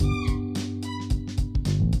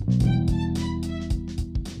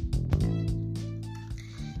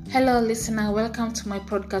Hello listener, welcome to my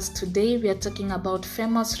podcast. Today we are talking about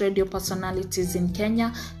famous radio personalities in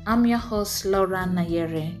Kenya. I'm your host Laura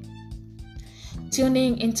Nayere.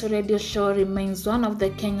 Tuning into radio show remains one of the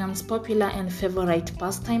Kenyans' popular and favorite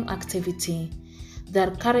pastime activity. There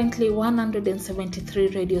are currently 173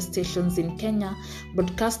 radio stations in Kenya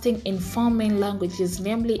broadcasting in four main languages,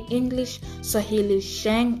 namely English, Swahili,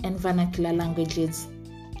 Sheng, and vernacular languages.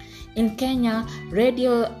 In Kenya,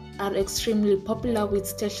 radio are extremely popular, with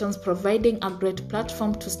stations providing a great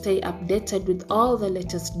platform to stay updated with all the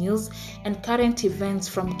latest news and current events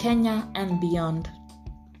from Kenya and beyond.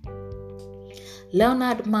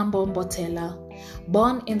 Leonard Mambo Mbotela.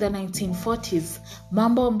 Born in the 1940s,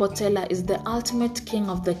 Mambo Mbotela is the ultimate king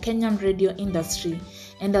of the Kenyan radio industry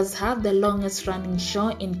and has had the longest running show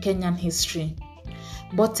in Kenyan history.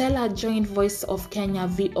 Mbotela joined Voice of Kenya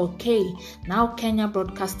VOK, now Kenya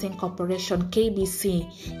Broadcasting Corporation KBC,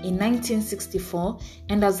 in 1964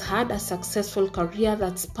 and has had a successful career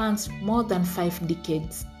that spans more than 5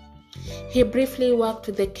 decades. He briefly worked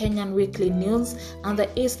with the Kenyan Weekly News and the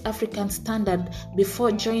East African Standard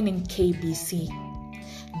before joining KBC.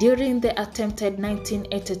 During the attempted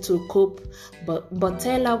 1982 coup,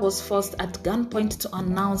 Mbotela was forced at gunpoint to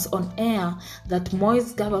announce on air that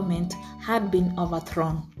Moi's government had been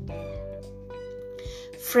overthrown.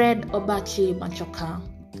 Fred Obachi Machoka.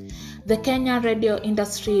 The Kenyan radio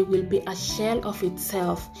industry will be a shell of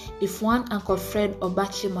itself if one Uncle Fred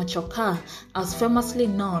Obachi Machoka, as famously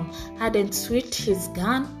known, hadn't switched his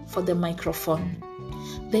gun for the microphone.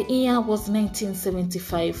 The year was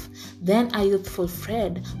 1975. Then a youthful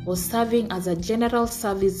Fred was serving as a General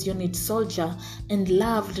Service Unit soldier and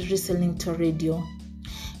loved listening to radio.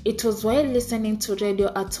 It was while listening to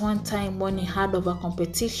radio at one time when he heard of a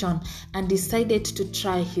competition and decided to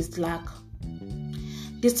try his luck.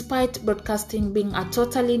 Despite broadcasting being a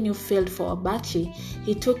totally new field for Obachi,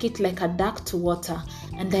 he took it like a duck to water,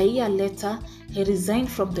 and a year later, he resigned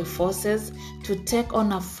from the forces to take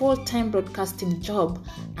on a full-time broadcasting job,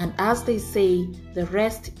 and as they say, the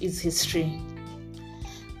rest is history.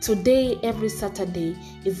 Today, every Saturday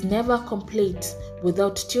is never complete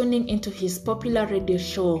without tuning into his popular radio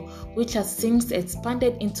show, which has since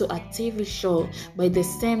expanded into a TV show by the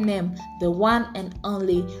same name, the one and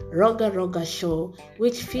only Roga Roga Show,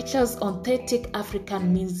 which features authentic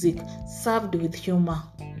African music served with humor.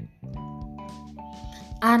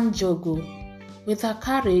 Anne Jogu. With her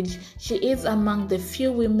courage, she is among the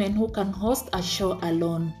few women who can host a show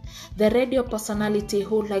alone. The radio personality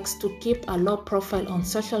who likes to keep a low profile on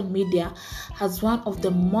social media has one of the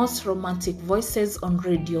most romantic voices on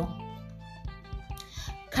radio.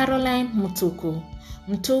 Caroline Mutuku.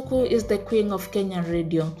 Mutuku is the queen of Kenyan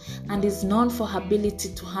radio and is known for her ability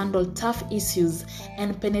to handle tough issues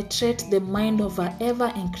and penetrate the mind of her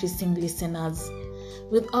ever-increasing listeners.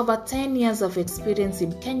 With over 10 years of experience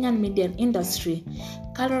in Kenyan media industry,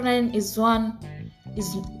 Caroline is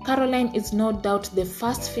no doubt the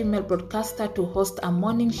first female broadcaster to host a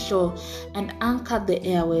morning show and anchor the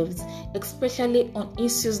airwaves, especially on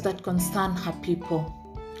issues that concern her people.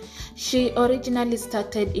 She originally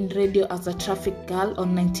started in radio as a traffic girl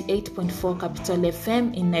on 98.4 Capital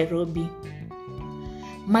FM in Nairobi.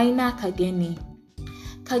 Maina Kageni.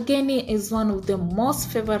 Kageni is one of the most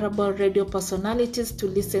favorable radio personalities to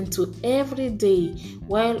listen to every day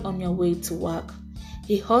while on your way to work.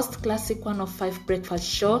 He hosts Classic 105 Breakfast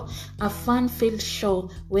Show, a fun-filled show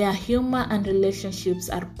where humor and relationships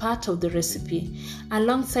are part of the recipe,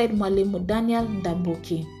 alongside Mwalimu Daniel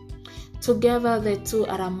Ndambuki. Together, the two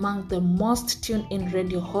are among the most tuned-in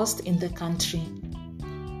radio hosts in the country.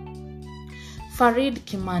 Farid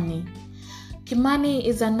Kimani. Kimani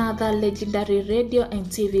is another legendary radio and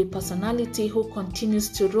TV personality who continues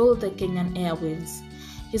to rule the Kenyan airwaves.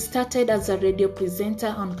 He started as a radio presenter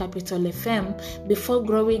on Capital FM before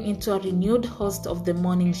growing into a renewed host of the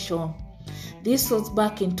morning show. This was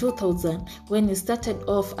back in 2000 when he started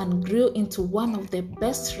off and grew into one of the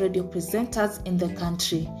best radio presenters in the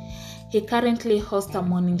country. He currently hosts a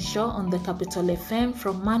morning show on the Capital FM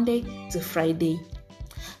from Monday to Friday.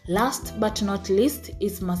 Last but not least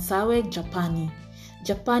is Masawe Japani.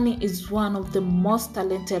 Japani is one of the most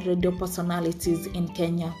talented radio personalities in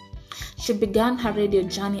Kenya. She began her radio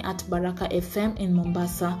journey at Baraka FM in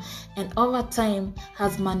Mombasa and over time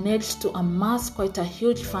has managed to amass quite a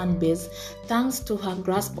huge fan base thanks to her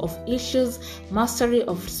grasp of issues, mastery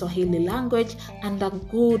of Swahili language, and a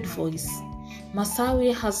good voice.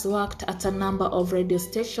 Masawe has worked at a number of radio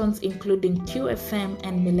stations including QFM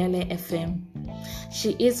and Milele FM.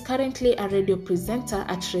 She is currently a radio presenter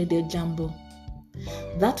at Radio Jambo.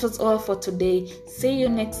 That was all for today. See you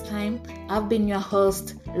next time. I've been your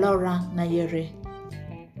host, Laura Nayere.